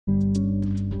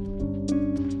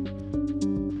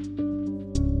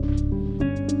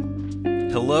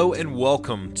Hello and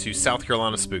welcome to South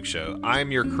Carolina Spook Show. I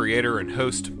am your creator and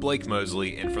host, Blake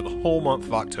Mosley, and for the whole month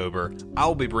of October,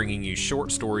 I'll be bringing you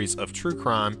short stories of true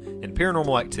crime and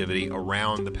paranormal activity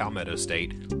around the Palmetto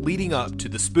State, leading up to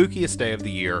the spookiest day of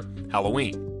the year,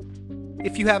 Halloween.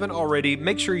 If you haven't already,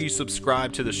 make sure you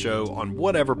subscribe to the show on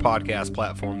whatever podcast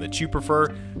platform that you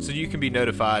prefer so you can be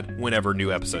notified whenever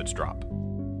new episodes drop.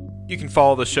 You can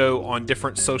follow the show on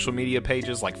different social media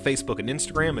pages like Facebook and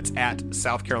Instagram. It's at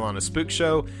South Carolina Spook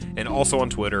Show, and also on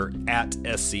Twitter at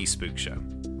SC Spook Show.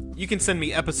 You can send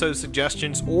me episode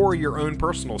suggestions or your own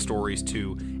personal stories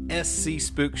to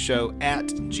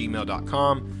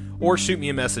scspookshow@gmail.com or shoot me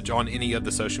a message on any of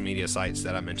the social media sites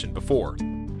that I mentioned before.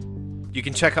 You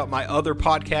can check out my other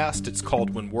podcast. It's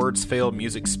called When Words Fail,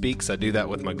 Music Speaks. I do that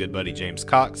with my good buddy James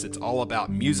Cox. It's all about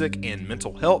music and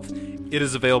mental health. It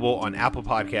is available on Apple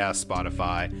Podcasts,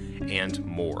 Spotify, and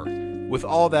more. With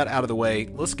all that out of the way,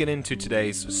 let's get into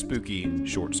today's spooky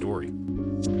short story.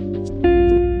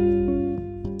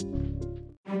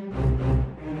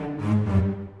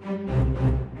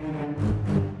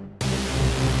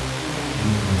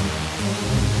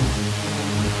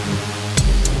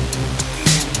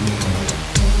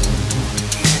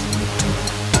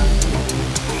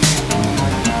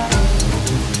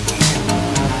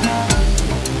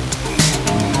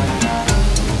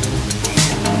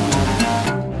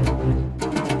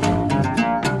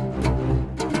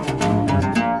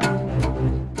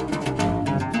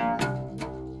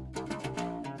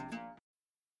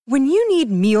 When you need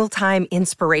mealtime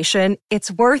inspiration, it's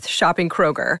worth shopping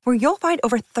Kroger, where you'll find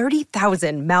over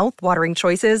 30,000 mouth-watering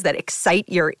choices that excite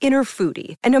your inner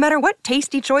foodie. And no matter what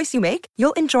tasty choice you make,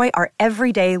 you'll enjoy our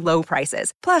everyday low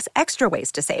prices, plus extra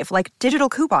ways to save, like digital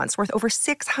coupons worth over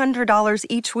 $600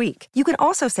 each week. You can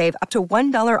also save up to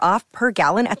 $1 off per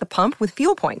gallon at the pump with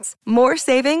fuel points. More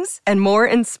savings and more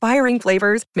inspiring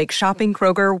flavors make shopping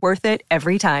Kroger worth it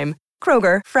every time.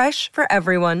 Kroger, fresh for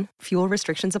everyone. Fuel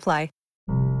restrictions apply.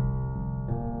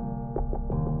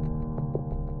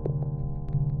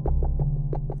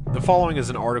 The following is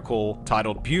an article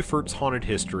titled Beaufort's Haunted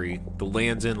History, The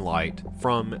Land's End Light,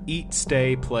 from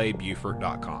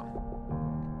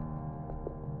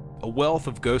EatStayPlayBeaufort.com. A wealth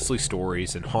of ghostly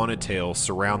stories and haunted tales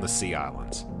surround the Sea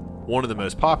Islands, one of the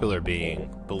most popular being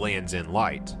the Land's End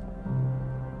Light.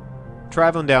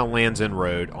 Traveling down Land's End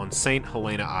Road on St.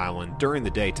 Helena Island during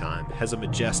the daytime has a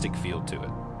majestic feel to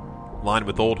it. Lined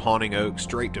with old haunting oaks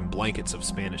draped in blankets of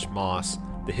Spanish moss,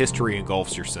 the history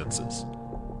engulfs your senses.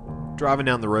 Driving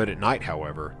down the road at night,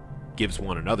 however, gives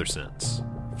one another sense: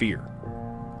 fear.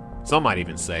 Some might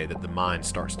even say that the mind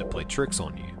starts to play tricks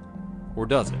on you. Or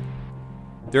does it?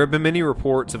 There have been many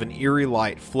reports of an eerie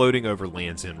light floating over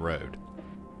Land's End Road.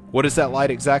 What is that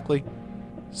light exactly?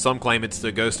 Some claim it's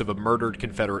the ghost of a murdered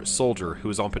Confederate soldier who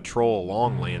was on patrol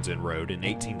along Land's End Road in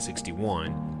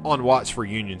 1861, on watch for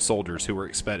Union soldiers who were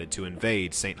expected to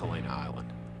invade St. Helena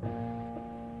Island.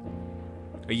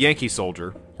 A Yankee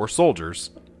soldier, or soldiers,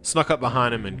 snuck up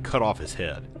behind him and cut off his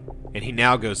head, and he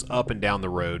now goes up and down the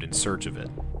road in search of it,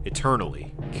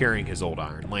 eternally carrying his old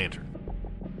iron lantern.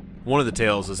 One of the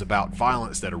tales is about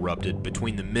violence that erupted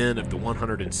between the men of the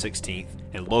 116th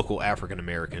and local African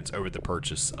Americans over the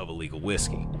purchase of illegal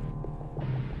whiskey.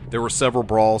 There were several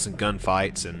brawls and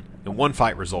gunfights, and one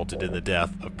fight resulted in the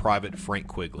death of Private Frank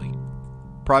Quigley.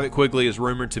 Private Quigley is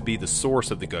rumored to be the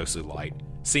source of the ghostly light,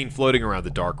 seen floating around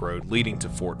the dark road leading to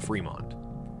Fort Fremont.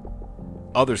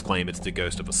 Others claim it's the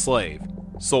ghost of a slave,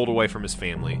 sold away from his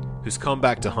family, who's come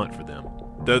back to hunt for them,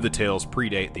 though the tales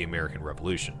predate the American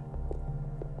Revolution.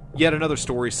 Yet another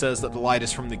story says that the light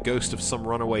is from the ghost of some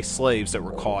runaway slaves that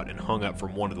were caught and hung up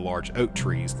from one of the large oak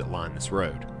trees that line this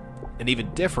road. An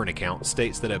even different account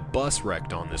states that a bus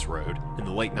wrecked on this road in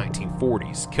the late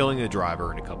 1940s, killing the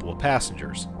driver and a couple of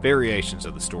passengers. Variations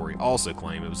of the story also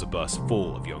claim it was a bus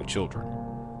full of young children.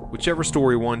 Whichever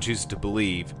story one chooses to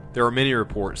believe, there are many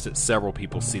reports that several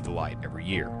people see the light every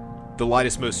year. The light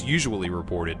is most usually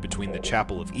reported between the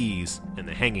Chapel of Ease and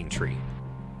the Hanging Tree.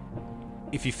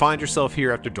 If you find yourself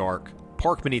here after dark,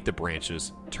 park beneath the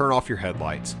branches, turn off your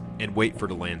headlights, and wait for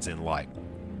the Land's End Light.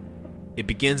 It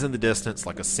begins in the distance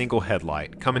like a single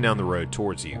headlight coming down the road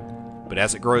towards you, but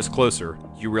as it grows closer,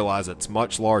 you realize it's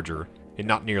much larger and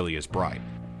not nearly as bright.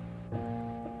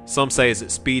 Some say as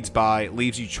it speeds by, it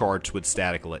leaves you charged with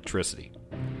static electricity.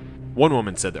 One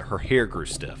woman said that her hair grew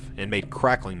stiff and made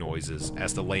crackling noises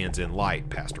as the Land's End Light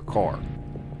passed her car.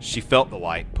 She felt the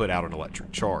light put out an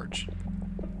electric charge.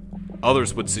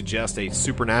 Others would suggest a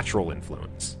supernatural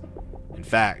influence. In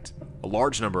fact, a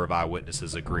large number of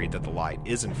eyewitnesses agreed that the light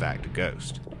is in fact a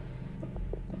ghost.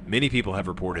 Many people have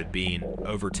reported being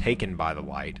overtaken by the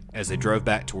light as they drove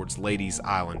back towards Ladies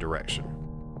Island direction.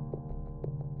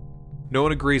 No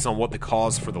one agrees on what the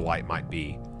cause for the light might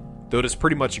be, though it is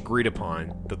pretty much agreed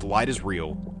upon that the light is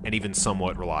real and even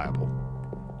somewhat reliable.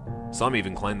 Some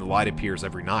even claim the light appears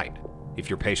every night, if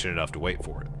you're patient enough to wait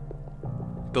for it.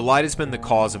 The light has been the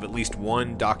cause of at least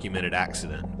one documented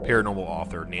accident. Paranormal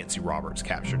author Nancy Roberts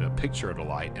captured a picture of the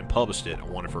light and published it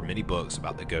in one of her many books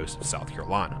about the ghosts of South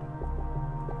Carolina.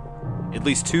 At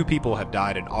least 2 people have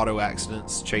died in auto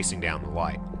accidents chasing down the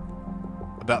light.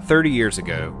 About 30 years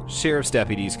ago, sheriff's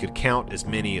deputies could count as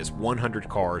many as 100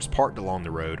 cars parked along the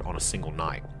road on a single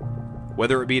night.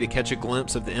 Whether it be to catch a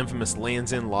glimpse of the infamous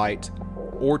Land's End light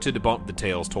or to debunk the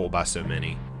tales told by so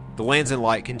many, the Land's End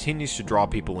light continues to draw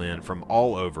people in from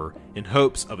all over in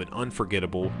hopes of an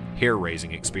unforgettable,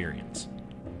 hair-raising experience.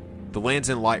 The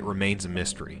Land's End light remains a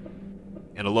mystery,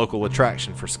 and a local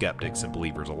attraction for skeptics and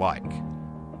believers alike.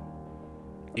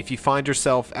 If you find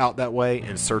yourself out that way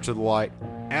in search of the light,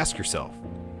 ask yourself,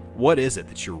 what is it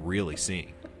that you're really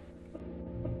seeing?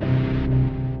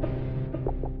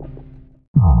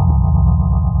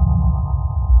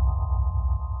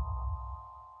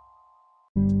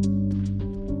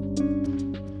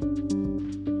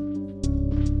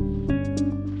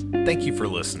 Thank you for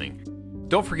listening.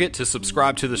 Don't forget to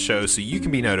subscribe to the show so you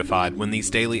can be notified when these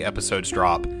daily episodes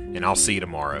drop, and I'll see you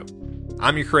tomorrow.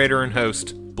 I'm your creator and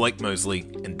host, Blake Mosley,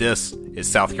 and this is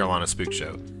South Carolina Spook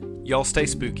Show. Y'all stay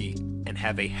spooky and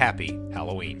have a happy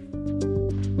Halloween.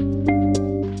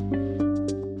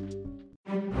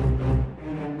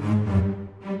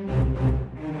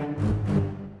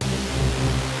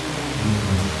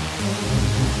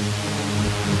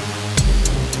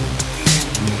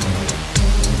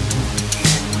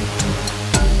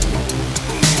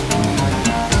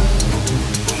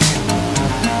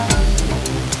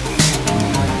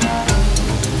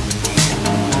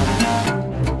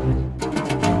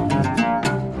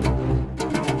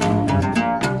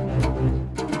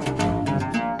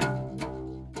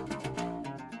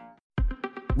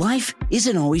 Life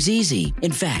isn't always easy.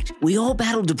 In fact, we all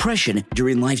battle depression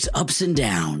during life's ups and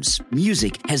downs.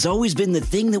 Music has always been the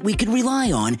thing that we can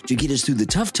rely on to get us through the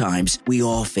tough times we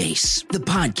all face. The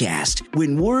podcast,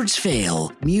 When Words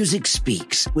Fail, Music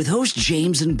Speaks, with hosts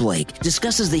James and Blake,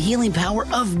 discusses the healing power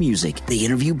of music. They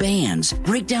interview bands,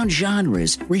 break down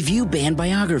genres, review band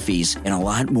biographies, and a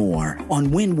lot more.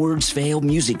 On When Words Fail,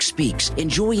 Music Speaks,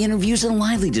 enjoy interviews and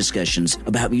lively discussions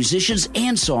about musicians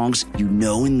and songs you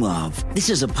know and love. This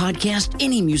is a podcast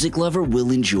any music lover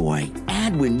will enjoy.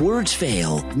 Add When Words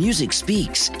Fail, Music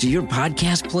Speaks to your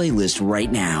podcast playlist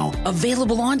right now.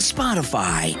 Available on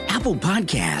Spotify, Apple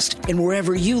Podcast, and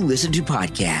wherever you listen to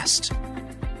podcasts.